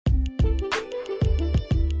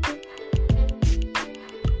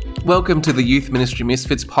Welcome to the Youth Ministry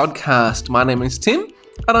Misfits podcast. My name is Tim,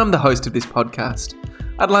 and I'm the host of this podcast.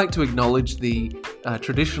 I'd like to acknowledge the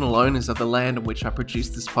traditional owners of the land on which I produce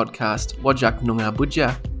this podcast, Whadjuk Noongar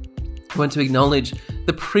Boodja. I want to acknowledge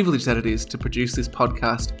the privilege that it is to produce this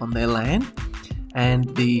podcast on their land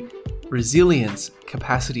and the resilience,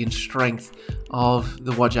 capacity and strength of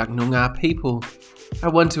the Whadjuk Noongar people. I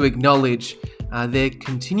want to acknowledge their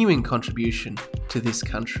continuing contribution to this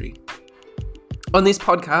country. On this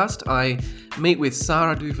podcast, I meet with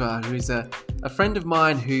Sarah Duvar, who is a friend of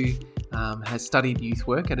mine who has studied youth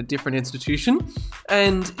work at a different institution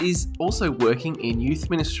and is also working in youth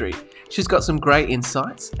ministry. She's got some great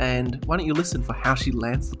insights, and why don't you listen for how she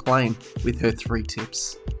lands the plane with her 3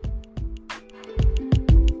 tips.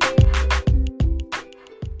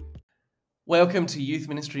 Welcome to Youth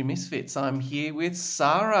Ministry Misfits. I'm here with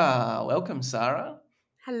Sarah. Welcome, Sarah.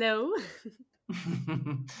 Hello.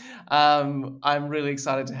 I'm really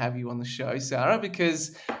excited to have you on the show, Sarah,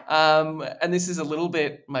 because, and this is a little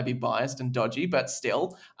bit maybe biased and dodgy, but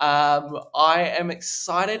still, I am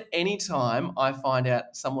excited anytime I find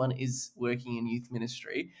out someone is working in youth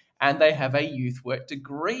ministry and they have a youth work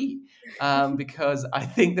degree, because I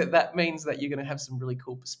think that means that you're going to have some really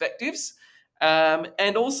cool perspectives.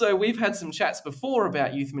 And also, we've had some chats before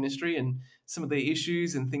about youth ministry and some of the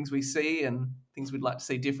issues and things we see and things we'd like to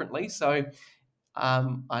see differently. So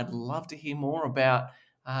I'd love to hear more about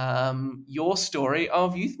your story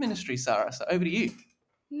of youth ministry, Sarah. So over to you.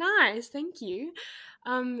 Nice, thank you.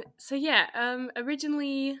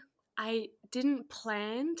 Originally I didn't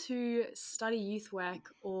plan to study youth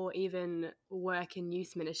work or even work in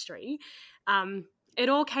youth ministry. It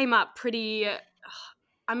all came up pretty,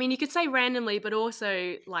 you could say randomly, but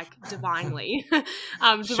also like divinely,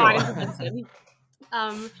 divine intervention.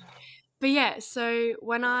 So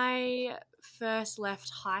when I first left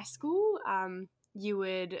high school, you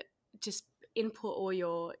would just input all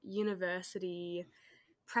your university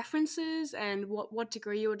preferences and what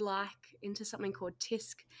degree you would like into something called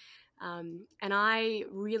TISC. And I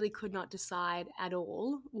really could not decide at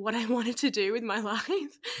all what I wanted to do with my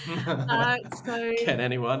life. Can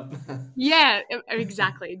anyone? Yeah,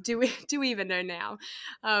 exactly. Do we even know now?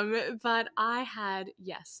 But I had,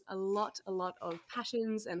 a lot of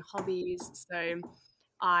passions and hobbies. So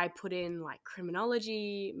I put in like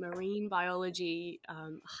criminology, marine biology,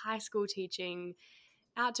 high school teaching,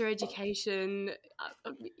 outdoor education,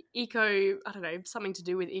 eco, I don't know, something to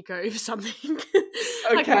do with eco something.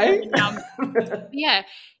 Okay.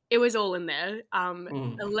 It was all in there.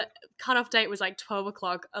 Cutoff date was like 12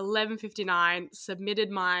 o'clock, 11:59,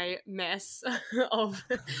 submitted my mess of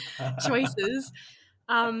choices.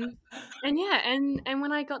 And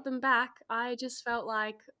when I got them back, I just felt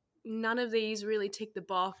like none of these really ticked the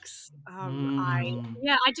box. I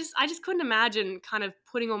just couldn't imagine kind of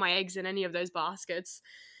putting all my eggs in any of those baskets.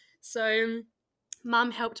 So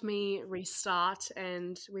Mum helped me restart,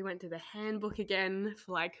 and we went through the handbook again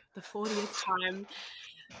for like the 40th time.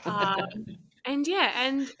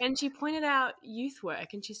 And she pointed out youth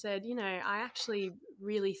work, and she said, I actually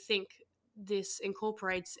really think this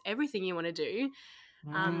incorporates everything you want to do.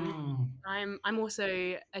 I'm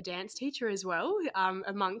also a dance teacher as well,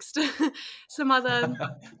 amongst some other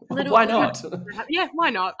little. Why not? Yeah,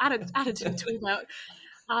 why not? Add it to the tool belt.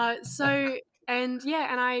 And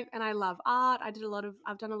I love art. I've done a lot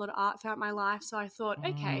of art throughout my life. So I thought,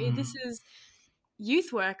 okay, this is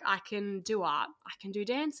youth work. I can do art. I can do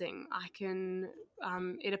dancing. I can.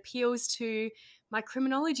 It appeals to my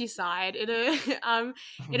criminology side. It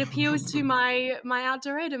appeals to my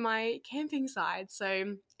outdoor ed and my camping side.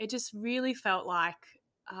 So it just really felt like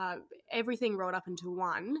everything rolled up into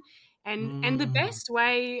one, and the best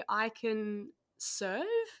way I can serve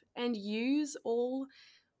and use all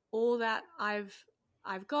that I've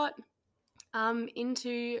got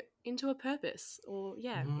into a purpose, or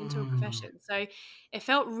into a profession. So it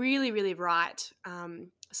felt really, really right.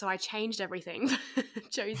 So I changed everything,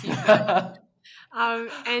 chose youth work.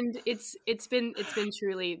 And it's been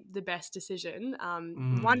truly the best decision.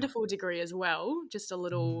 Wonderful degree as well. Just a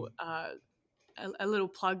little a little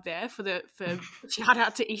plug there for shout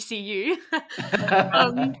out to ECU.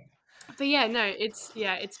 But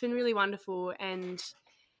it's been really wonderful, and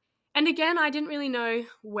again, I didn't really know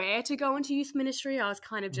where to go into youth ministry. I was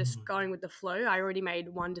kind of just going with the flow. I already made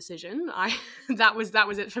one decision. That was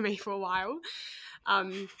it for me for a while.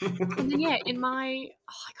 And then I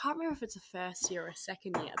can't remember if it's a first year or a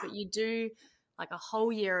second year, but you do like a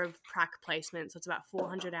whole year of prac placement, so it's about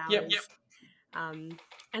 400 hours. Yep. And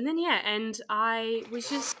then and I was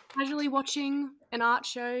just casually watching an art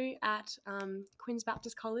show at Queen's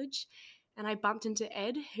Baptist College, and I bumped into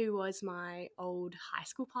Ed, who was my old high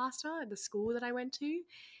school pastor at the school that I went to.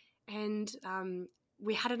 And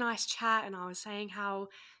we had a nice chat, and I was saying how,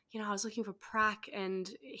 I was looking for prac, and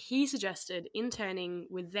he suggested interning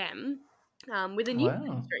with them with a new Wow.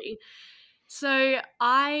 ministry. So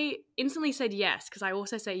I instantly said yes, because I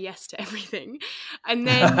also say yes to everything. And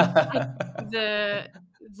then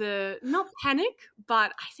the not panic,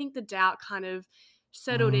 but I think the doubt kind of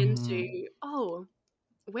settled into, oh,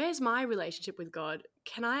 where's my relationship with God?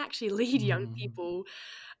 Can I actually lead young people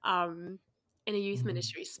in a youth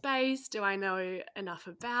ministry space? Do I know enough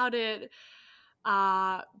about it?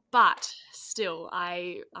 But still,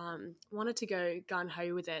 I wanted to go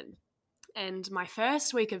gung-ho with it. And my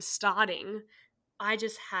first week of starting, I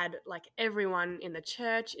just had like everyone in the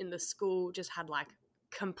church, in the school, just had like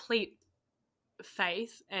complete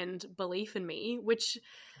faith and belief in me, which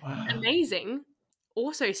amazing.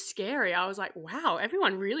 Also scary. I was like, wow,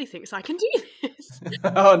 everyone really thinks I can do this.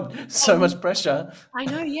 Oh, so much pressure. I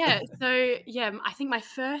know, yeah. So, yeah, I think my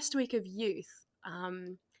first week of youth,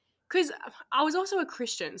 because I was also a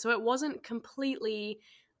Christian, so it wasn't completely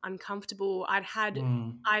uncomfortable.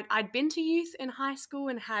 I'd been to youth in high school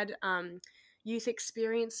and had youth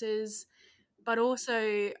experiences, but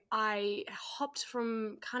also I hopped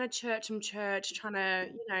from kind of church from church, trying to,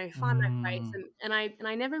 find my place, and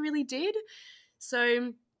I never really did.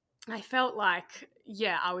 So I felt like,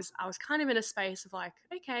 yeah, I was kind of in a space of like,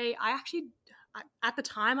 okay, at the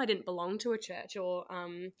time I didn't belong to a church or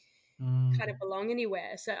kind of belong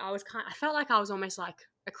anywhere. So I felt like I was almost like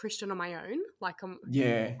a Christian on my own.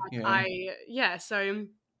 Yeah. So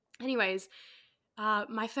anyways,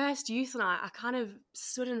 my first youth night, I kind of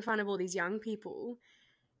stood in front of all these young people,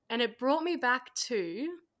 and it brought me back to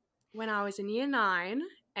when I was in year 9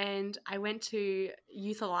 and I went to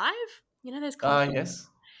Youth Alive. There's conferences.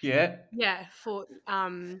 Yes. Yeah, for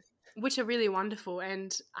which are really wonderful,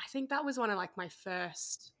 and I think that was one of like my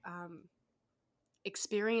first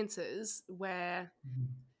experiences where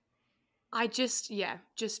I just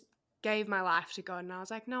gave my life to God, and I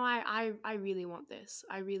was like, no, I really want this.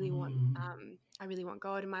 I really want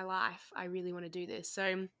God in my life. I really want to do this. So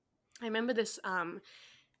I remember this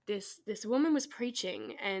this woman was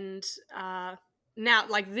preaching, and now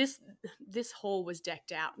like this hall was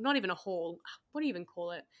decked out. Not even a hall. What do you even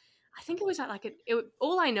call it? I think it was at like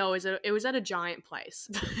all I know is it was at a giant place.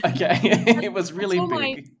 Okay. It was really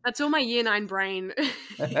big. That's all my year 9 brain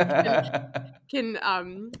can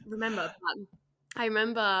remember. But I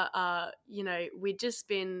remember we'd just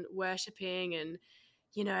been worshiping, and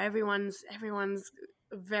everyone's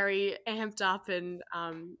very amped up, and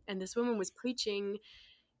this woman was preaching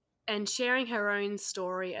and sharing her own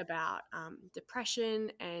story about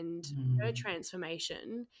depression and her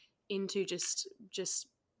transformation into just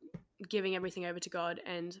giving everything over to God.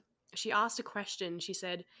 And she asked a question. She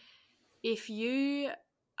said, if you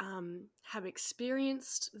have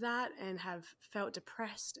experienced that and have felt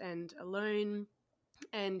depressed and alone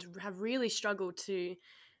and have really struggled to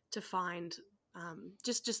find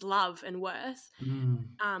just love and worth,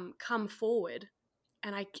 come forward.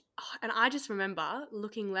 And I just remember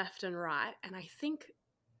looking left and right, and I think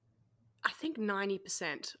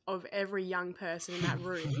 90% of every young person in that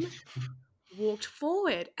room walked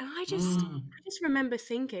forward, and I just remember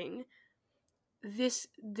thinking, this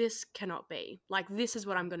cannot be. Like, this is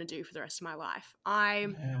what I'm going to do for the rest of my life.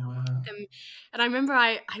 And I remember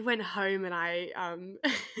I went home, and I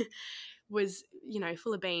was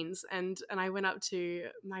full of beans, and I went up to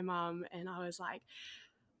my mum, and I was like,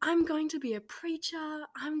 I'm going to be a preacher.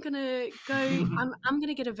 I'm going to go, I'm going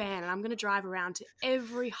to get a van, and I'm going to drive around to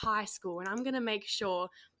every high school, and I'm going to make sure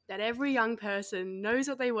that every young person knows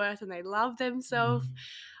what they're worth and they love themselves.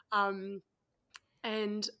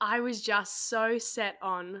 And I was just so set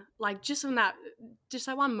on, like, just that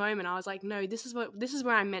one moment, I was like, no, this is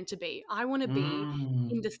where I'm meant to be. I want to be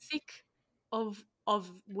in the thick of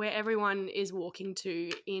where everyone is walking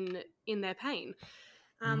to in their pain.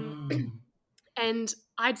 And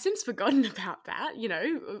I'd since forgotten about that,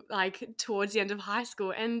 like towards the end of high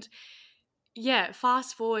school. And yeah,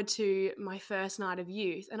 fast forward to my first night of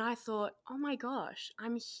youth, and I thought, oh my gosh,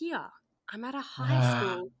 I'm here. I'm at a high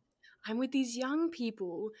school. I'm with these young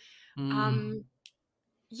people.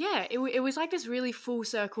 Yeah, it was like this really full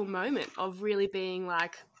circle moment of really being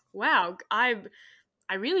like, wow, I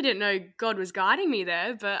really didn't know God was guiding me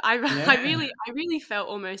there, but I really felt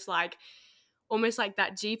almost like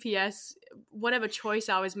that GPS, whatever choice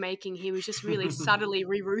I was making, he was just really subtly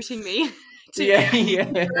rerouting me to go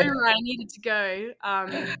where I needed to go.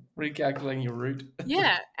 Recalculating your route.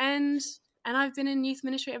 Yeah, and I've been in youth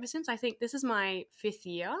ministry ever since. I think this is my 5th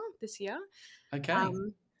year this year. Okay.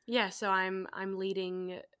 Yeah, so I'm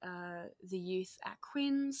leading the youth at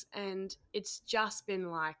Quins, and it's just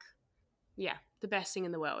been like, yeah, the best thing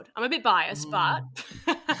in the world. I'm a bit biased, but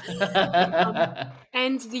Mm. um,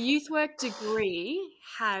 and the youth work degree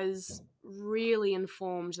has really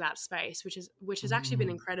informed that space, which has actually been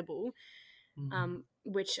Mm. incredible. Mm.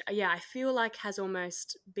 Which yeah, I feel like has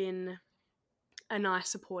almost been a nice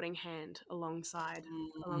supporting hand alongside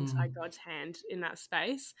Mm. God's hand in that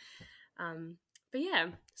space. Um, but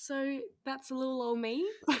yeah, so that's a little old me.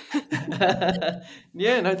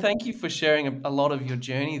 Yeah, no, thank you for sharing a lot of your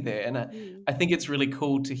journey there. And Mm. I think it's really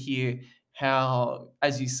cool to hear how,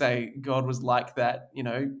 as you say, God was like that,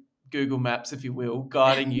 Google Maps, if you will,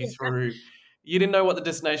 guiding you Yeah. through. You didn't know what the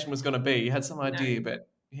destination was going to be. You had some No. idea, but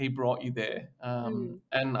He brought you there. Mm.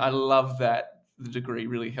 And I love that the degree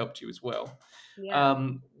really helped you as well. Yeah.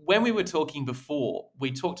 When we were talking before,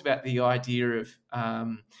 we talked about the idea of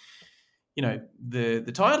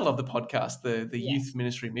the title of the podcast, the youth Yes.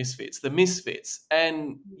 ministry misfits,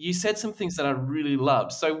 and you said some things that I really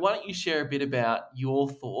loved. So why don't you share a bit about your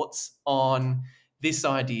thoughts on this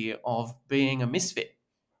idea of being a misfit?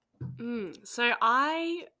 So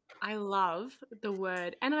I love the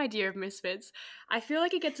word and idea of misfits. I feel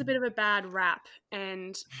like it gets a bit of a bad rap,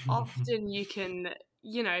 and often you can,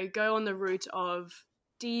 go on the route of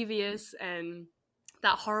devious and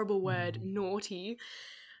that horrible word Mm, naughty.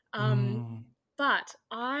 Um, mm, but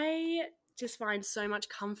I just find so much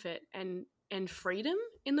comfort and freedom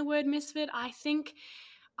in the word misfit. I think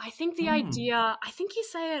the mm, idea. I think you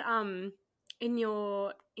say it in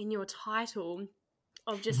your title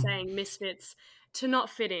of just mhm, saying misfits to not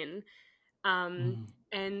fit in. Um, mm,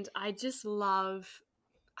 and I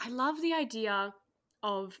love the idea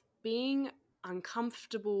of being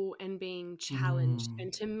uncomfortable and being challenged. mm.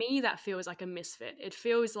 And to me, that feels like a misfit. It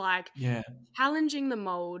feels like Yeah. challenging the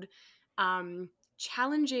mold,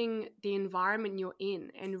 challenging the environment you're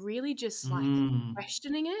in, and really just like Mm,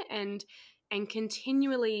 questioning it and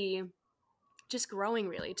continually just growing.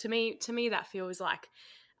 Really, to me, that feels like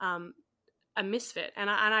um, a misfit, and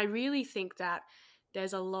I really think that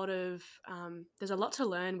there's a lot to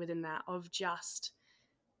learn within that of just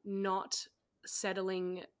not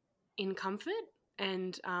settling in comfort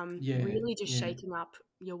and yeah. really just Yeah. shaking up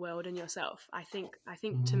your world and yourself. I think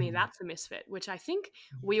to me Mm, that's a misfit, which I think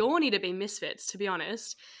we all need to be misfits, to be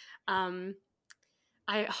honest. Um,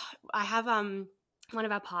 I I have one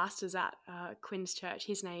of our pastors at Quinn's Church.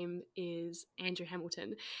 His name is Andrew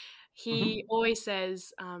Hamilton. He mhm. always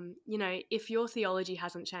says, if your theology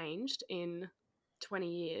hasn't changed in 20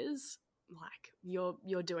 years, like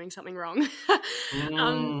you're doing something wrong.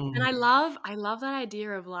 And Mm, I love that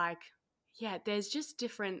idea of like, yeah, there's just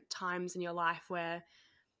different times in your life where,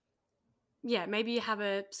 yeah, maybe you have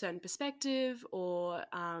a certain perspective or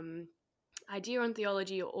idea on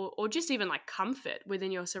theology or just even like comfort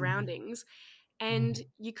within your mhm, surroundings, and mm.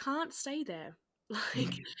 you can't stay there.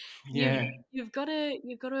 Like Y- you've Yeah. you've got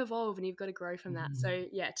to evolve and you've got to grow from that. Mm, So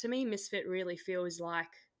yeah, to me, misfit really feels like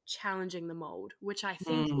challenging the mold, which I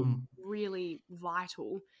think is mm. really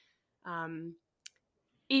vital. Um,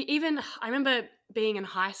 even I remember being in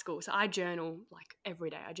high school, so I journal like every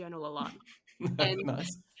day. I journal a lot, and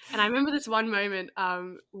Nice. and I remember this one moment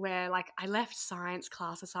where like I left science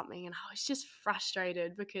class or something, and I was just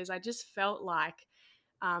frustrated because I just felt like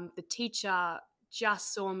the teacher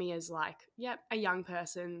just saw me as like, yep, a young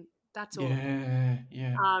person. That's all. Yeah,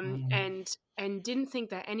 yeah. Mm, And didn't think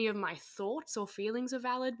that any of my thoughts or feelings were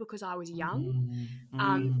valid because I was young. mm,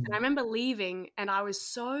 And I mm. remember leaving, and I was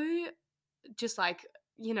so just like,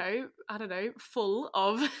 I don't know, full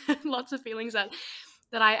of lots of feelings that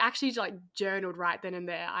I actually like journaled right then and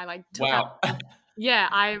there. I like took out Wow. yeah,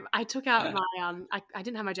 I took out my I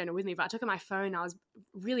didn't have my journal with me, but I took out my phone. I was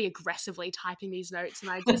really aggressively typing these notes,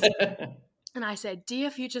 and I said,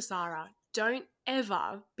 "Dear future Sarah, don't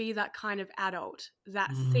ever be that kind of adult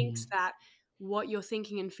that thinks Mm, that what you're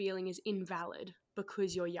thinking and feeling is invalid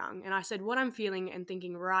because you're young." And I said, "What I'm feeling and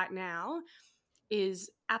thinking right now is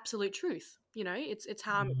absolute truth. It's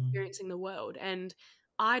how I'm mm, experiencing the world, and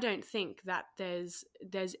I don't think that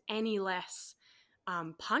there's any less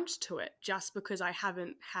punch to it just because I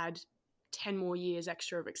haven't had 10 more years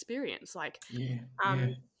extra of experience." Like, yeah, yeah.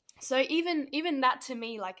 um, so even that to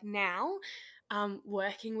me, like now,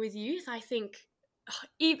 working with youth, I think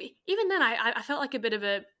even then I felt like a bit of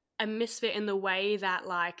a misfit in the way that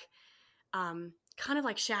like kind of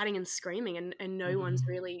like shouting and screaming and no one's Mm,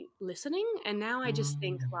 really listening. And now I just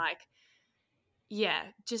think mm, like, yeah,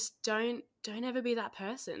 just don't ever be that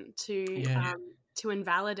person yeah. to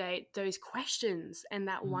invalidate those questions and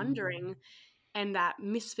that Mm, wondering and that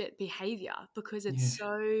misfit behavior because yeah. it's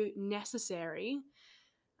so necessary.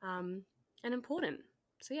 and important.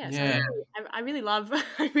 So yeah, so Yeah. I really love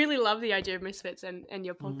I really love the idea of Misfits and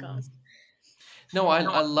your Mm. podcast. No,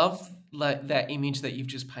 I love like that image that you've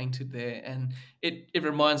just painted there, and it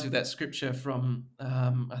reminds me of that scripture from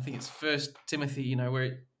I think it's First Timothy,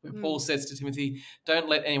 where Paul Mm, says to Timothy, "Don't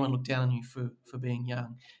let anyone look down on you for being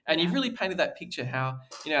young." And you've yeah. really painted that picture how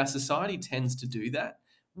our society tends to do that,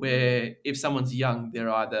 Mm, where if someone's young, they're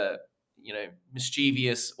either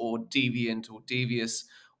mischievous or deviant or devious,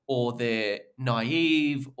 or they're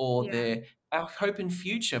naive, or yeah. they're our hope in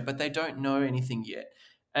future, but they don't know anything yet.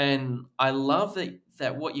 And I love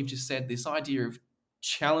that what you've just said, this idea of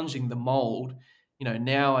challenging the mold,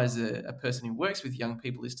 now as a person who works with young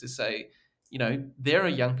people, is to say, there are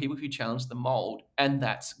young people who challenge the mold, and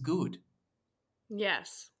that's good.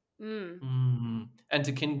 Yes. Mm, And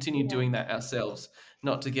to continue yeah. doing that ourselves,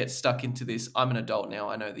 not to get stuck into this, I'm an adult now,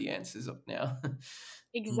 I know the answers now. Mm,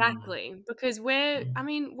 Exactly, because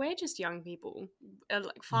mm, we're just young people.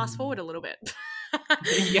 Like fast forward mm. a little bit,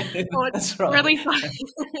 Yeah, or, that's or at right. least,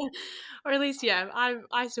 or at least, yeah.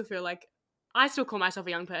 I still feel like I still call myself a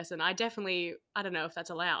young person. I don't know if that's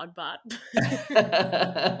allowed, but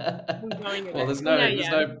I'm going with Well, it. there's No, no there's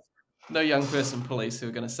yeah, no young person police who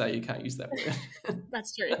are going to say you can't use that word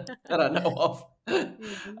that's true. that I know of.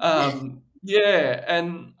 Mm. Yeah,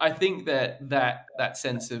 and I think that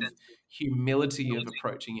sense of humility of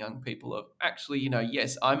approaching young people, of actually,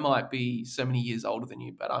 yes, I might be so many years older than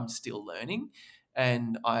you, but I'm still learning,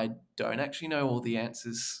 and I don't actually know all the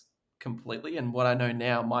answers completely, and what I know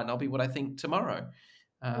now might not be what I think tomorrow,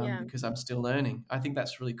 Yeah. because I'm still learning. I think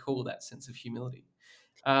that's really cool, that sense of humility.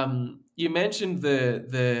 You mentioned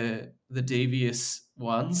the devious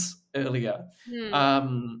ones earlier, Hmm.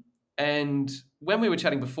 um, and when we were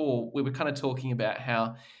chatting before, we were kind of talking about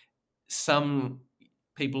how some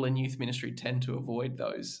people in youth ministry tend to avoid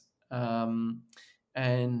those,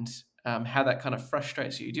 and how that kind of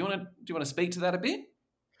frustrates you. Do you want to speak to that a bit?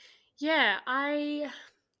 Yeah, I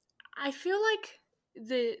feel like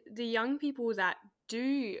the young people that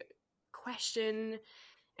do question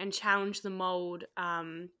and challenge the mold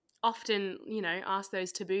often, ask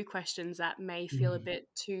those taboo questions that may feel a Mm, bit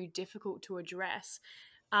too difficult to address,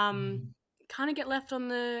 um, mm, kind of get left on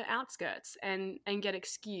the outskirts and get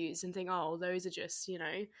excused and think, oh, those are just,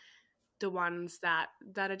 the ones that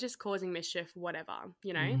are just causing mischief, whatever,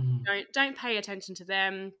 mm, don't pay attention to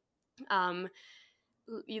them. um,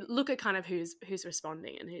 you look at kind of who's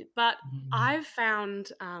responding and who. But mm, I've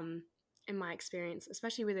found, in my experience,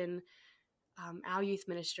 especially within our youth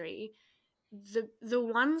ministry, the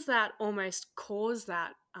ones that almost cause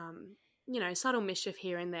that, subtle mischief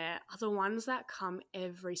here and there are the ones that come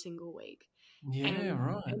every single week, yeah, and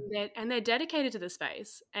right. they're dedicated to the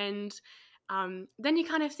space. And then you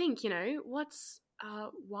kind of think, what's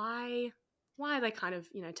why are they kind of,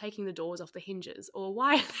 taking the doors off the hinges, or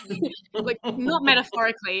why, like, not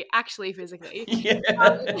metaphorically, actually physically, Yeah.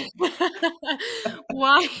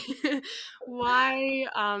 why why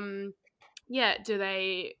yeah, do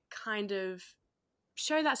they kind of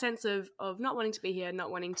show that sense of not wanting to be here,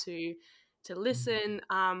 not wanting to listen,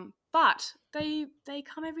 but they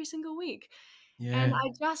come every single week. And Yeah.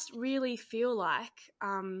 I just really feel like,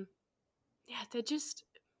 yeah, they're just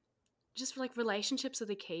like, relationships are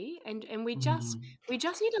the key, and Mm, we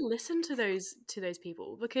just need to listen to those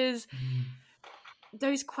people, because mm,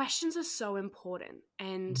 those questions are so important,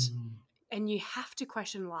 mm, and you have to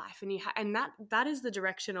question life, and and that is the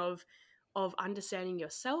direction of understanding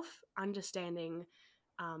yourself, understanding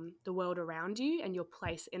the world around you and your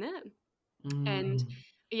place in it. And mm.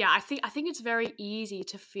 yeah, I think it's very easy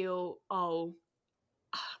to feel, oh,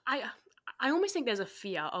 I I almost think there's a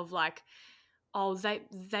fear of, like, oh,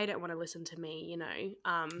 they don't want to listen to me,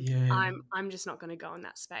 Yeah. I'm just not going to go in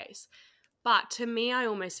that space. But to me, I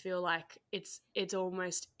almost feel like it's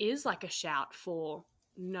almost is like a shout for,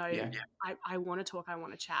 no, Yeah. I want to talk, I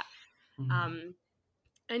want to chat. Mm, um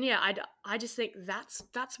and yeah, I just think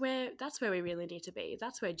that's where we really need to be.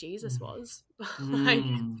 That's where Jesus mm, was. Like,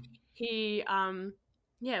 mm, he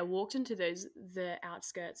yeah, walked into the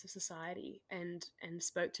outskirts of society and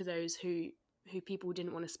spoke to those who people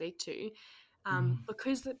didn't want to speak to, mm,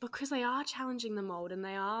 because they are challenging the mold, and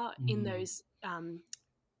they are in mm, those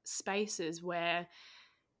spaces where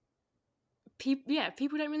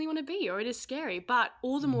people don't really want to be, or it is scary, but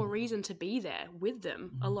all the more mm, reason to be there with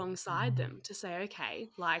them, mm, alongside them, to say,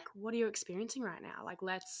 okay, like, what are you experiencing right now? Like,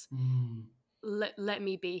 mm, let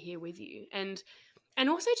me be here with you. And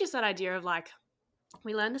also, just that idea of, like,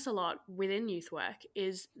 we learn this a lot within youth work,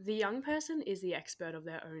 is the young person is the expert of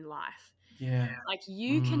their own life. yeah. Like,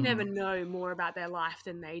 you can never Mm, know more about their life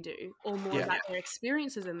than they do, or more yeah. about their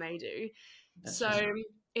experiences than they do. That's So right.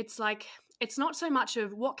 it's like, it's not so much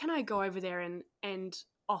of what can I go over there and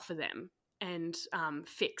offer them and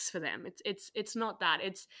fix for them. It's not that.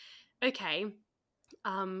 It's okay.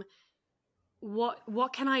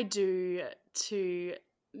 What can I do to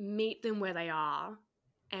meet them where they are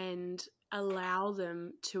and allow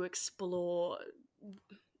them to explore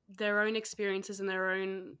their own experiences and their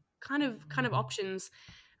own kind of options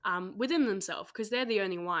within themselves, because they're the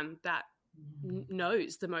only one that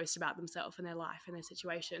knows the most about themselves and their life and their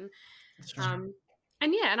situation. That's right.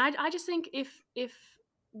 And yeah, and I just think if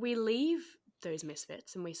we leave those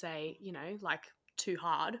misfits and we say, like, too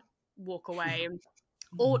hard, walk away,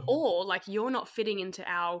 or like, you're not fitting into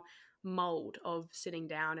our mold of sitting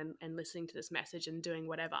down and listening to this message and doing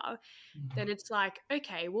whatever, then it's like,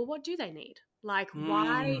 okay, well, what do they need? Like,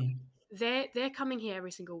 why they're coming here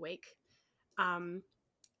every single week,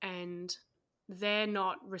 and they're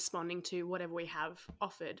not responding to whatever we have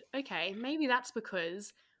offered. Okay, maybe that's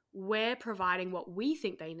because we're providing what we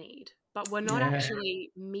think they need, but we're not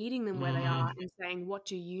actually meeting them where they are and saying, what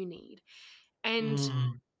do you need? And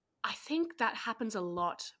I think that happens a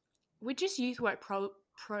lot with just youth work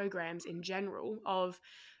programs in general of,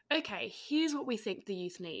 okay, here's what we think the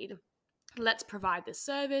youth need. Let's provide this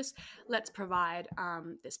service. Let's provide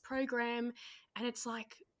this program. And it's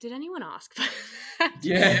like, did anyone ask for that?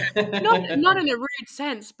 Yeah. not in a rude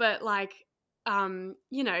sense, but like,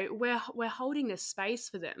 we're holding this space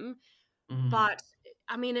for them. But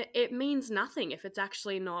I mean, it means nothing if it's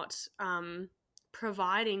actually not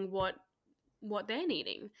providing what they're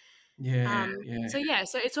needing.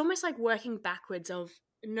 So it's almost like working backwards of,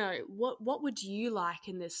 no, what would you like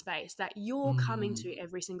in this space that you're coming to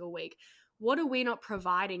every single week? What are we not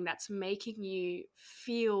providing that's making you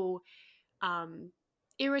feel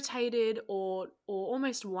irritated or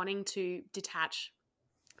almost wanting to detach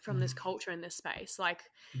from this culture in this space? Like,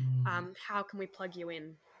 how can we plug you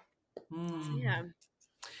in? So, yeah.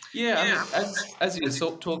 Yeah, I mean, as you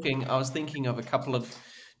were talking, I was thinking of a couple of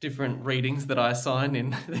different readings that I assigned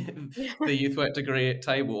in the youth work degree at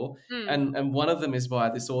Tabor, and one of them is by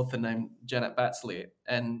this author named Janet Batsleer,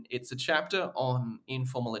 and it's a chapter on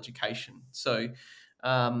informal education. So,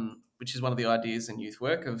 which is one of the ideas in youth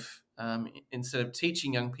work of instead of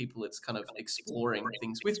teaching young people, it's kind of exploring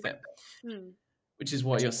things with them, which is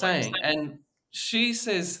what you're saying. And she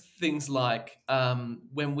says things like,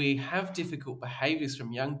 when we have difficult behaviors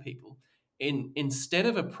from young people, instead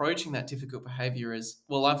of approaching that difficult behavior as,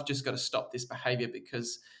 well, I've just got to stop this behavior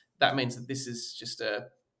because that means that this is just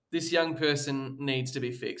this young person needs to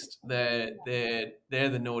be fixed. They're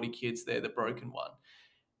the naughty kids. They're the broken one.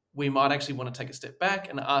 We might actually want to take a step back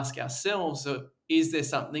and ask ourselves, is there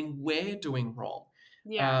something we're doing wrong?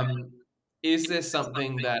 Yeah. Is there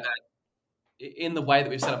something that in the way that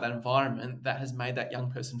we've set up that environment that has made that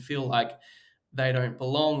young person feel like they don't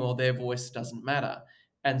belong or their voice doesn't matter?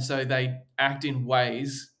 And so they act in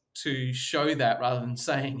ways to show that rather than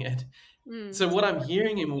saying it. So what I'm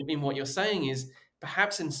hearing in what you're saying is,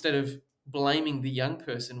 perhaps instead of blaming the young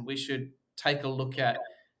person, we should take a look at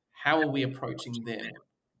how are we approaching them?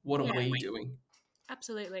 What are we doing?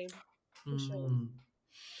 Absolutely. For sure.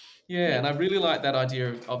 Yeah, and I really like that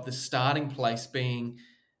idea of the starting place being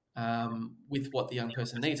with what the young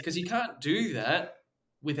person needs, because you can't do that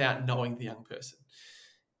without knowing the young person.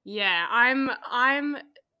 Yeah, I'm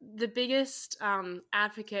the biggest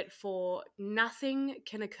advocate for nothing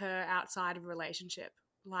can occur outside of a relationship.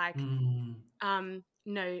 Like, no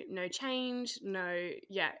change,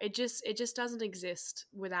 it just doesn't exist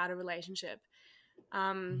without a relationship.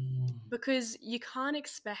 Because you can't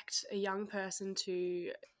expect a young person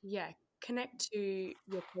to connect to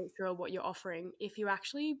your culture or what you're offering if you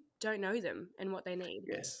actually don't know them and what they need.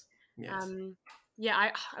 Yes.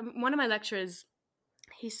 One of my lecturers,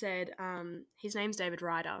 he said, his name's David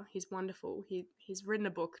Ryder. He's wonderful. He's written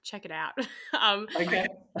a book. Check it out. Okay.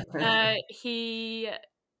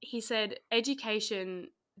 He said education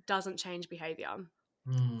doesn't change behavior.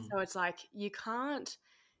 So it's like you can't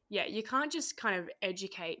just kind of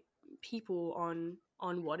educate people on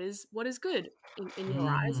what is good in your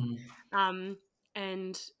eyes,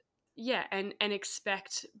 and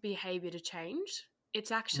expect behavior to change.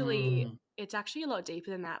 It's actually a lot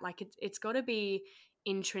deeper than that. Like, it's got to be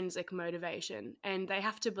intrinsic motivation, and they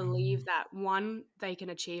have to believe that, one, they can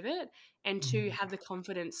achieve it, and two, have the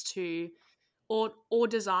confidence to or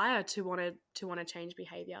desire to want to change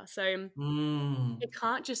behavior. So it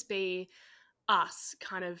can't just be us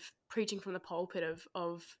kind of preaching from the pulpit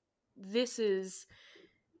of this is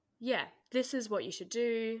what you should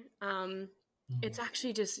do. It's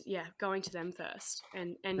actually just going to them first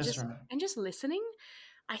and That's just right. and just listening.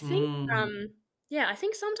 I think I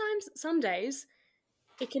think sometimes, some days,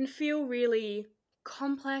 it can feel really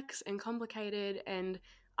complex and complicated, and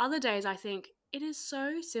other days I think it is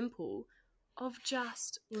so simple of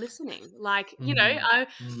just listening. Like, Mm,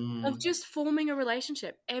 of mm, just forming a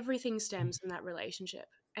relationship. Everything stems from that relationship.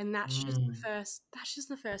 And mm. that's just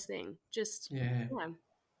the first thing. Just Yeah. yeah.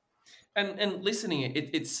 And listening,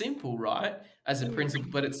 it's simple, right? As a Mm.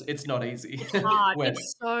 principle, but it's not easy. It's hard. when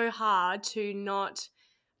It's so hard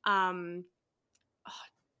um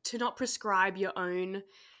to not prescribe your own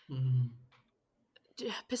mm,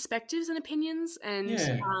 perspectives and opinions, and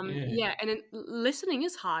yeah, yeah. yeah, and listening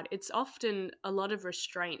is hard. It's often a lot of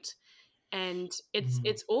restraint, and Mm,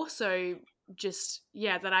 it's also just,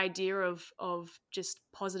 yeah, that idea of just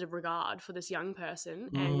positive regard for this young person,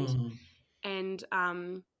 mm, and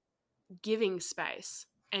giving space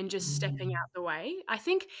and just stepping mm. out the way. I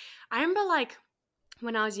think I remember, like,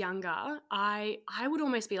 when I was younger, I would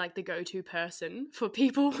almost be like the go-to person for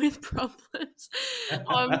people with problems.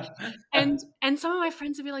 um and some of my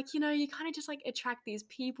friends would be like, you kind of just like attract these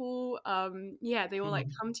people. Yeah, they all like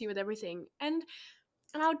Mm, come to you with everything. And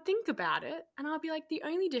I would think about it, and I'd be like, the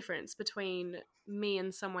only difference between me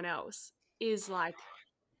and someone else is like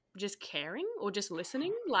just caring or just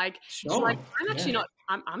listening. Like sure. I'm actually Yeah. not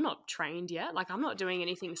I'm not trained yet. Like, I'm not doing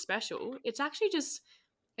anything special. It's actually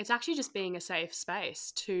just being a safe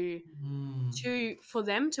space Mm, for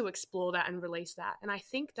them to explore that and release that. And I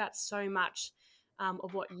think that's so much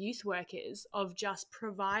of what youth work is, of just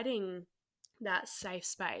providing that safe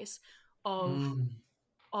space of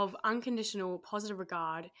mm, unconditional positive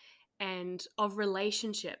regard and of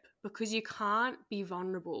relationship, because you can't be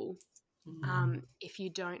vulnerable mm. if you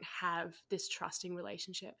don't have this trusting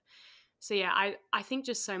relationship. So yeah, I think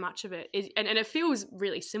just so much of it is, and it feels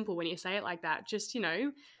really simple when you say it like that. Just,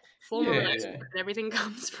 form a relationship, Yeah, and everything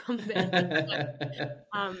comes from there. yeah.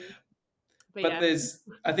 Um, but But yeah,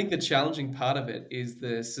 I think the challenging part of it is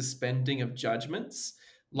the suspending of judgments.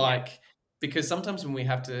 yeah, Like, because sometimes when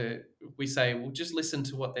we say, well, just listen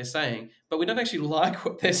to what they're saying, but we don't actually like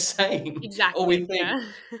what they're saying. Or exactly, we think,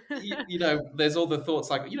 yeah. there's all the thoughts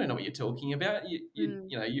like, you don't know what you're talking about. Mm,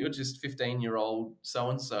 You're just 15-year-old so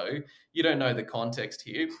and so. You don't know the context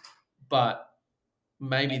here, but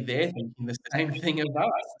maybe they're thinking the same thing of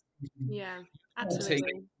us. yeah, You're teaching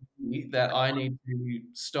absolutely. me that I need to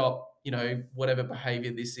stop, whatever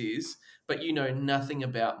behavior this is, but you know nothing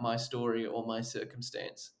about my story or my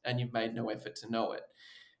circumstance, and you've made no effort to know it.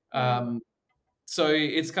 Mm, Um, so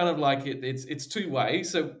it's kind of like it's two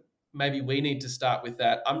ways. So maybe we need to start with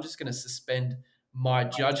that. I'm just going to suspend my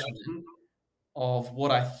judgment of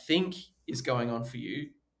what I think is going on for you,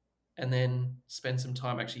 and then spend some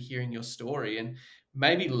time actually hearing your story, and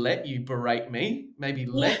maybe let you berate me, maybe yeah.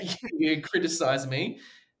 let you criticize me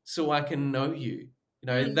so I can know you.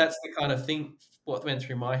 Mm. That's the kind of thing what went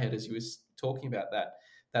through my head as you was talking about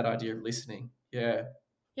that idea of listening. Yeah.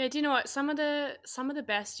 Yeah, do you know what? Some of the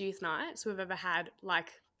best youth nights we've ever had, like,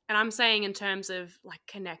 and I'm saying in terms of like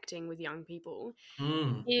connecting with young people,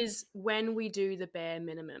 Mm. is when we do the bare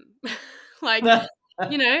minimum. Like,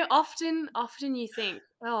 often you think,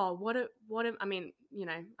 oh, I mean,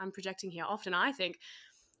 I'm projecting here. Often I think,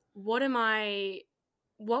 what am I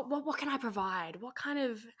what can I provide? What kind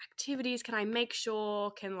of activities can I make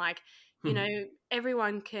sure can, like, you know,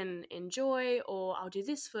 everyone can enjoy, or I'll do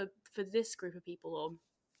this for this group of people, or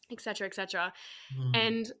etc., etc. Mm.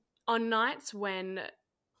 And on nights when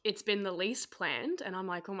it's been the least planned, and I'm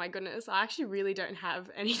like, oh my goodness, I actually really don't have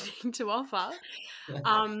anything to offer,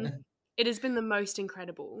 um, it has been the most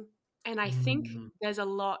incredible. And I think Mm. there's a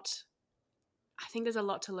lot. I think there's a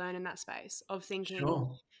lot to learn in that space of thinking,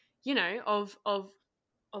 Sure.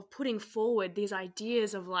 of putting forward these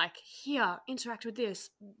ideas of, like, here, interact with this.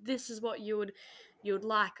 This is what you would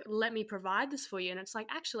like. Let me provide this for you. And it's like,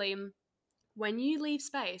 actually, when you leave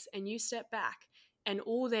space and you step back, and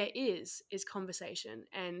all there is conversation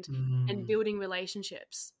and Mm. building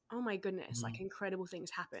relationships, oh my goodness, like, Mm. incredible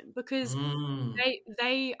things happen, because Mm.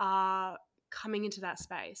 they are coming into that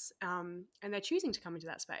space, and they're choosing to come into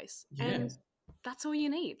that space, Yeah. and that's all you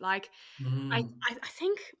need. Like, I Mm. I, I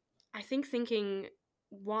think I think thinking,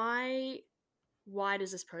 why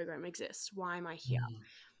does this program exist? Why am I here? Mm.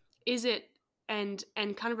 Is it, and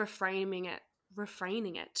kind of refraining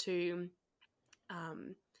it to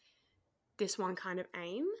um, this one kind of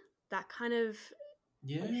aim that kind of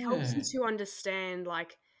helps you Yeah. to understand,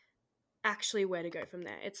 like, actually where to go from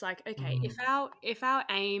there. It's like, okay, if Mm. our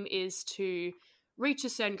aim is to reach a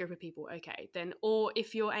certain group of people, okay, then, or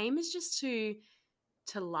if your aim is just to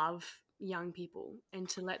love young people and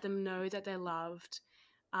to let them know that they're loved,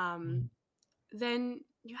 um, Mm. then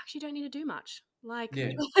you actually don't need to do much. Like,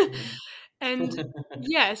 Yeah. and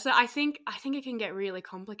yeah, so I think it can get really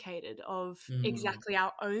complicated of Mm, exactly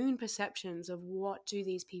our own perceptions of what do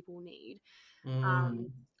these people need. mm,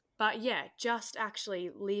 Um, but yeah, just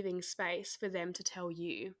actually leaving space for them to tell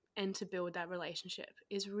you and to build that relationship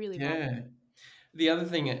is really vital. yeah. The other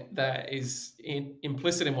thing that is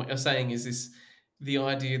implicit in what you're saying is this the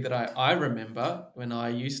idea that I remember when I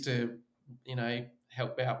used to,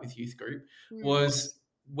 help out with youth group Mm. was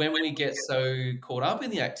when we get so caught up in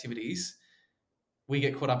the activities, we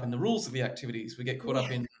get caught up in the rules of the activities. We get caught up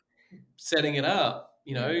Yeah, in setting it up,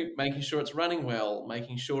 yeah, making sure it's running well,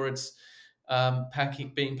 making sure it's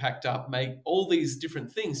being packed up, make all these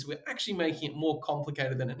different things. We're actually making it more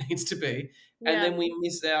complicated than it needs to be. And yeah, then we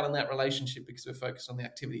miss out on that relationship because we're focused on the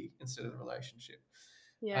activity instead of the relationship.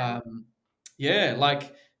 yeah. Um, yeah,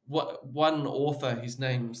 like what one author, his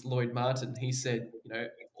name's Lloyd Martin, he said,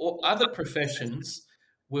 other professions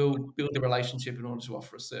will build a relationship in order to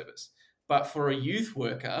offer a service. But for a youth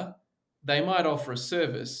worker, they might offer a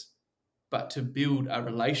service, but to build a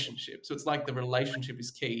relationship. So it's like the relationship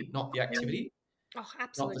is key, not the Mm. activity, Oh,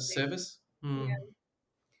 not the absolutely. service. Yeah. Mm,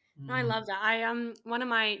 No, I mm, love that. I one of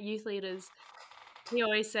my youth leaders, he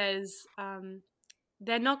always says,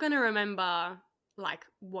 they're not going to remember like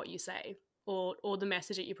what you say or the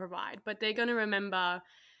message that you provide, but they're going to remember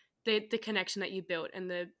the connection that you built and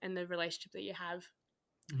the relationship that you have.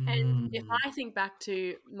 And if mm. I think back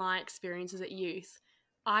to my experiences at youth,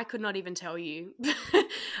 I could not even tell you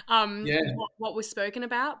Yeah. what was spoken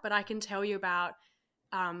about, but I can tell you about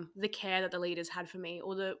the care that the leaders had for me,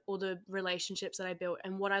 or the relationships that I built,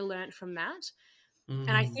 and what I learned from that.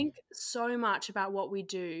 And I Mm, think so much about what we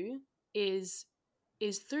do is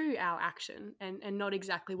through our action and not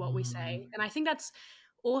exactly what we mm, say. And I think that's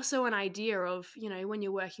also an idea of, when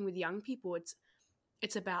you're working with young people,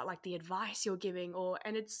 it's about like the advice you're giving,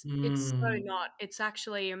 and it's so mm, not. It's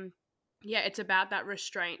actually yeah, it's about that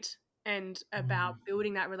restraint and about mm,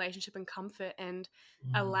 building that relationship and comfort and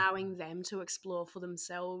mm. allowing them to explore for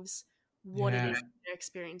themselves what it Yeah. is they're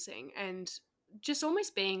experiencing, and just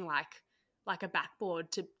almost being like a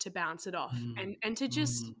backboard to bounce it off, Mm, and to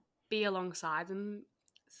just mm. be alongside them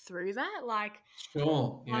through that. Like,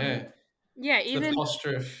 Sure. um Yeah. yeah, It's the even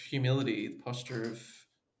posture of humility, the posture of,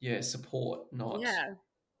 support, not yeah.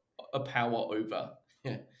 a power over.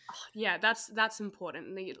 Yeah. Yeah, that's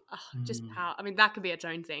important. Just Mm. power. I mean, that could be its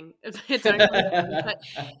own thing, its own conversation. But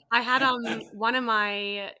I had one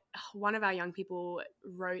of our young people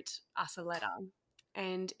wrote us a letter,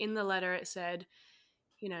 and in the letter it said,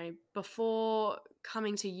 before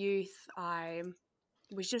coming to youth, I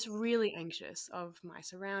was just really anxious of my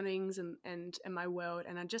surroundings and my world,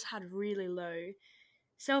 and I just had really low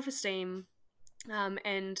self esteem.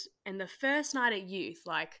 And the first night at youth,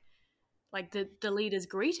 the leaders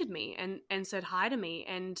greeted me and said hi to me,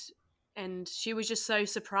 and she was just so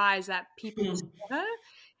surprised that people saw her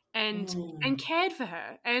and Mm, cared for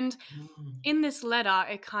her. And mm, in this letter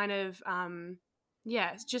it kind of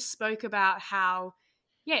just spoke about how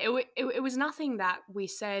it was nothing that we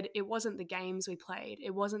said, it wasn't the games we played,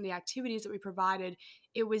 it wasn't the activities that we provided,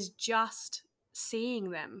 it was just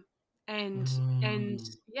seeing them, and mm.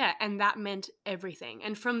 yeah, and that meant everything.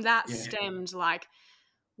 And from that Yeah. stemmed like,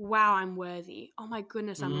 wow, I'm worthy. Oh my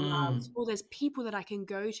goodness, I'm loved. Mm. Or there's people that I can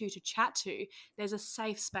go to chat to. There's a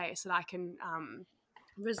safe space that I can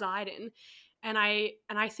reside in, and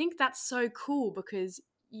I think that's so cool because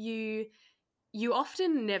you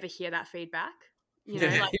often never hear that feedback.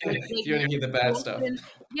 Yeah. Like, Yeah. You only hear the you bad stuff. often,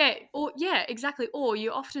 yeah, or yeah, exactly. Or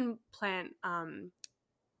you often plant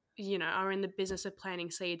are in the business of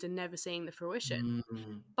planting seeds and never seeing the fruition.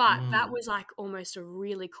 Mm, But that mm. was like almost a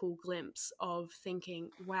really cool glimpse of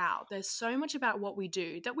thinking, wow, there's so much about what we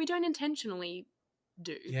do that we don't intentionally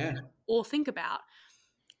do Yeah. or think about.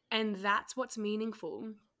 And that's what's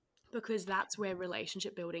meaningful, because that's where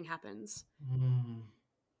relationship building happens. Mm,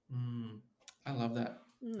 mm. I love that.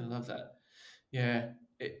 I Mm. love that. Yeah.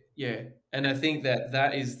 Yeah. And I think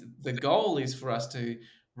that is the goal is for us to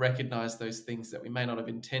recognize those things that we may not have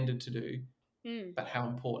intended to do, Mm. but how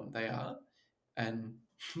important they are, and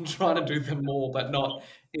trying to do them more, but not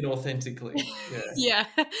inauthentically. Yeah.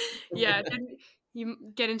 Yeah. Then you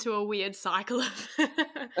get into a weird cycle of.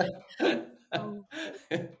 Yeah. um,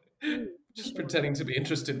 mm, for Just sure. pretending to be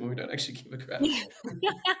interested when we don't actually give a crap.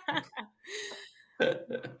 Yeah.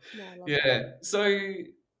 No, I love that. Yeah. So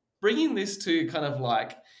bringing this to kind of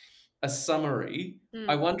like a summary,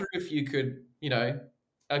 I Mm. wonder if you could,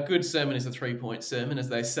 a good sermon is a 3-point sermon, as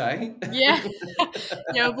they say. Yeah.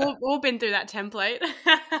 Yeah, we've all been through that template.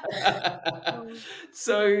 Um,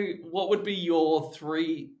 So, what would be your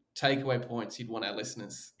 3 takeaway points you'd want our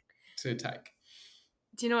listeners to take?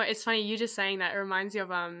 Do you know what? It's funny you just saying that. It reminds me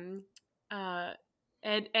of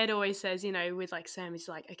Ed always says, you know, with like Sam, he's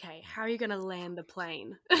like, okay, how are you going to land the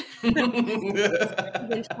plane? You've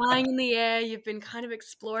been flying in the air. You've been kind of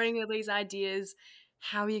exploring all these ideas.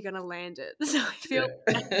 How are you going to land it? So I feel.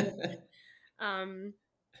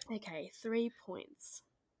 Okay, 3 points.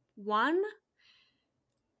 One,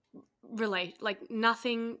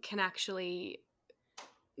 nothing can actually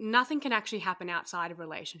happen outside of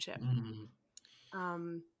relationship.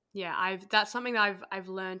 That's something that I've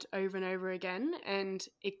learned over and over again, and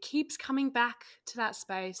it keeps coming back to that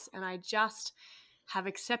space, and I just have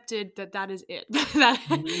accepted that is it.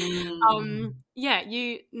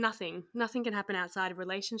 Nothing can happen outside of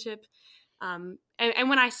relationship. And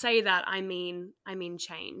when I say that, I mean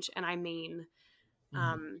change, and I mean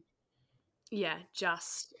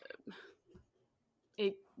just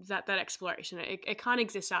that exploration. It can't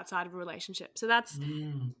exist outside of a relationship. So that's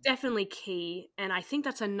definitely key, and I think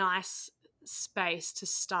that's a nice space to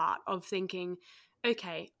start, of thinking,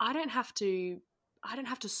 okay, I don't have to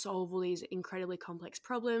solve all these incredibly complex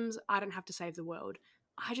problems. I don't have to save the world.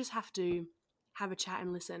 I just have to have a chat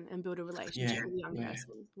and listen and build a relationship with a young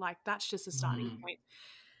person. Like, that's just a starting point.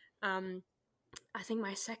 I think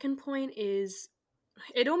my second point is,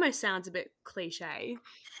 it almost sounds a bit cliche,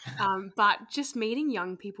 but just meeting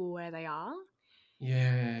young people where they are.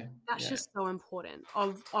 That's just so important,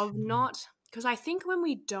 of not, because I think when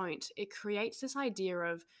we don't, it creates this idea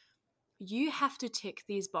of, you have to tick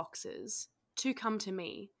these boxes to come to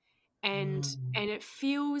me, and it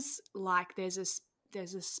feels like there's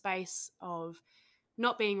a space of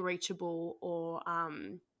not being reachable, or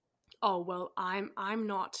oh well, I'm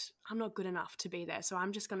not good enough to be there, so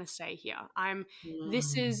I'm just going to stay here.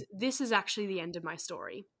 This is actually the end of my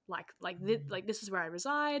story. This is where I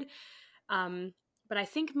reside. But I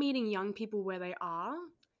think meeting young people where they are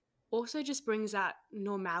also just brings that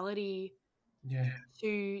normality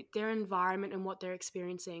to their environment and what they're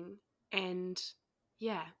experiencing, and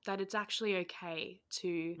that it's actually okay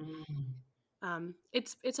to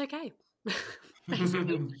it's okay.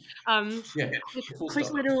 Basically.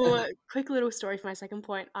 Quick little story for my second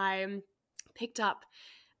point. I picked up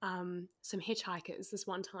some hitchhikers this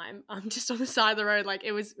one time, just on the side of the road. Like,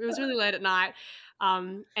 it was really late at night,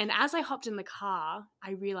 and as I hopped in the car,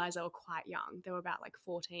 I realized they were quite young. They were about like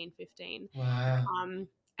 14, 15. Wow.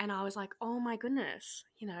 And I was like, oh my goodness,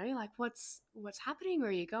 you know, like, what's happening? Where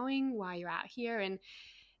are you going? Why are you out here? And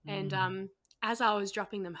as I was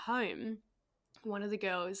dropping them home, one of the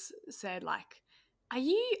girls said, like, are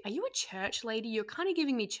you a church lady? You're kind of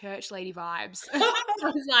giving me church lady vibes.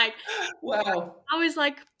 Wow. I was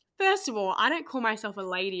like, first of all, I don't call myself a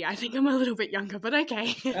lady. I think I'm a little bit younger, but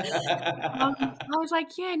okay. I was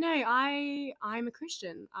like, yeah, no, I'm a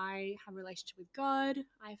Christian. I have a relationship with God.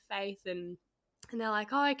 I have faith, and they're like,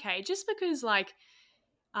 oh, okay, just because, like,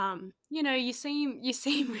 you know, you seem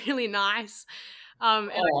really nice. And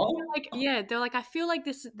I feel like, they're like, I feel like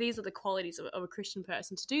these are the qualities of a Christian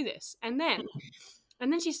person to do this. And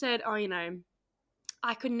then she said, oh, you know,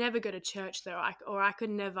 I could never go to church though, or I could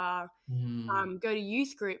never go to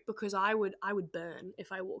youth group, because I would burn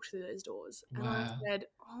if I walked through those doors. And I said,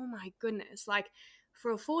 oh my goodness, like,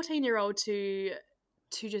 for a 14-year-old to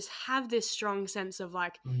just have this strong sense of,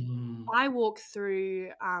 like, I walk through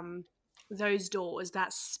those doors,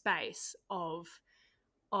 that space of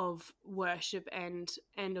worship and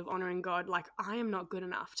of honoring God, like, I am not good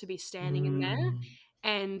enough to be standing in there,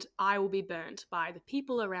 and I will be burnt by the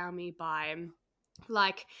people around me, by,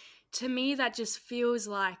 like, to me that just feels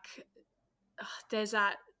like there's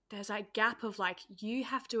that gap of, like, you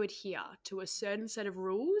have to adhere to a certain set of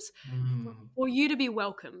rules for you to be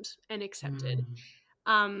welcomed and accepted.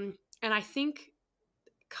 And I think,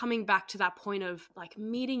 coming back to that point of, like,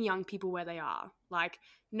 meeting young people where they are, like,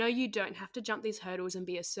 no, you don't have to jump these hurdles and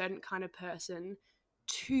be a certain kind of person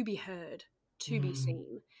to be heard, to be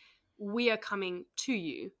seen. We are coming to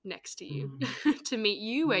you, next to you, to meet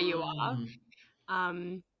you where you are,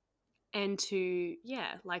 and to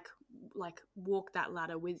like walk that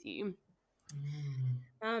ladder with you.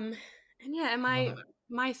 And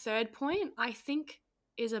my third point, I think,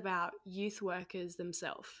 is about youth workers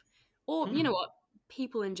themselves, or you know what,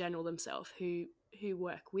 people in general themselves who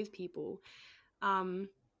work with people.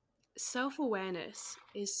 Self-awareness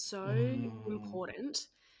is so important.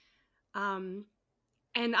 And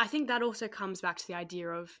I think that also comes back to the idea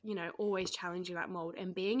of, you know, always challenging that mold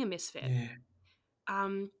and being a misfit.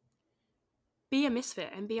 Be a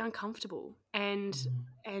misfit and be uncomfortable, and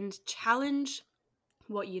challenge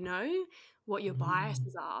what you know, what your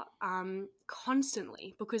biases are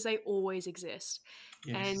constantly, because they always exist.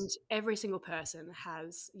 Yes. And every single person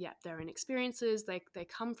has their own experiences. They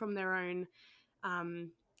come from their own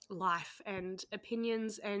life and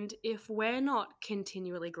opinions, and if we're not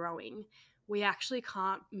continually growing, we actually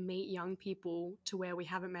can't meet young people to where we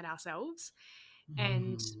haven't met ourselves.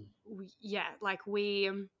 And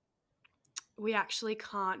we actually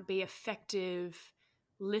can't be effective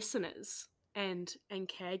listeners and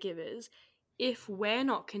caregivers if we're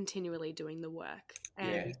not continually doing the work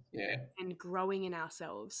and growing in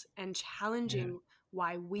ourselves and challenging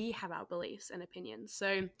why we have our beliefs and opinions.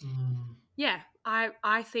 So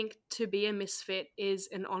I think to be a misfit is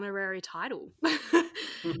an honorary title.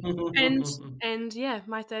 and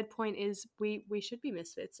my third point is we should be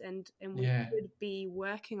misfits, and we should be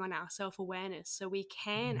working on our self-awareness so we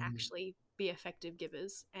can actually be effective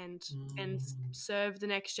givers and serve the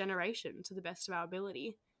next generation to the best of our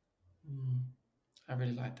ability. I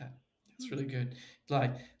really like that. That's really good.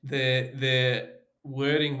 Like the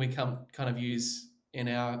wording we kind of use in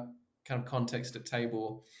our kind of context at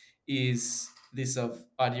Tabor is this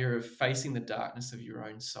idea of facing the darkness of your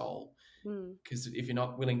own soul. Because if you're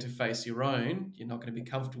not willing to face your own, you're not going to be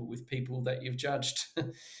comfortable with people that you've judged.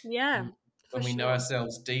 When we know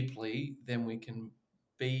ourselves deeply, then we can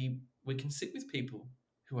sit with people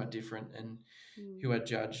who are different and who are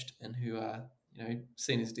judged and who are,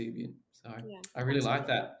 seen as deviant. So I really like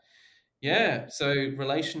that. Yeah. So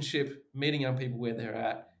relationship, meeting young people where they're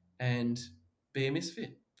at, and be a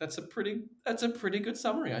misfit. That's a pretty good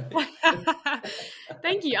summary, I think.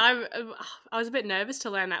 Thank you. I was a bit nervous to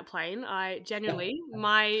land that plane. I genuinely,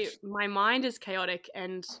 my mind is chaotic,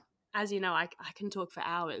 and as you know, I can talk for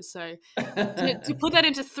hours. So to put that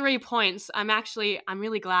into 3 points, I'm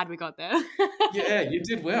really glad we got there. Yeah, you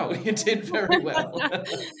did well. You did very well.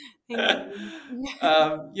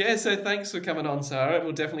 So thanks for coming on, Sarah.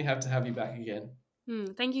 We'll definitely have to have you back again.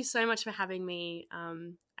 Thank you so much for having me.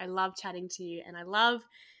 I love chatting to you, and I love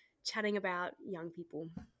chatting about young people.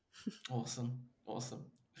 Awesome.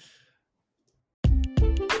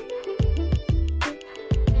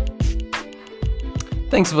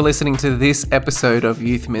 Thanks for listening to this episode of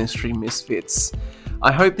Youth Ministry Misfits.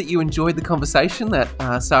 I hope that you enjoyed the conversation that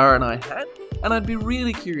Sarah and I had, and I'd be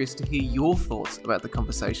really curious to hear your thoughts about the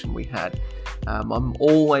conversation we had. I'm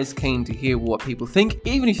always keen to hear what people think,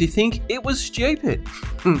 even if you think it was stupid.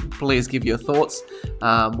 Please give your thoughts.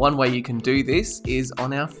 One way you can do this is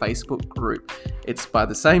on our Facebook group. It's by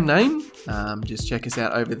the same name. Just check us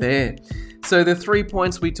out over there. So the 3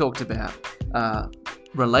 points we talked about.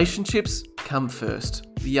 Relationships come first.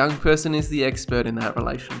 The young person is the expert in that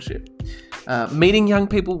relationship. Meeting young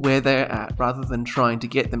people where they're at rather than trying to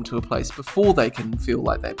get them to a place before they can feel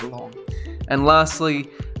like they belong. And lastly,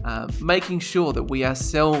 making sure that we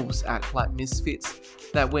ourselves act like misfits,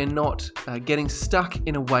 that we're not getting stuck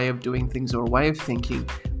in a way of doing things or a way of thinking.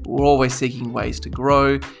 We're always seeking ways to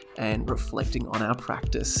grow and reflecting on our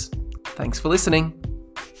practice. Thanks for listening.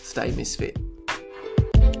 Stay misfit.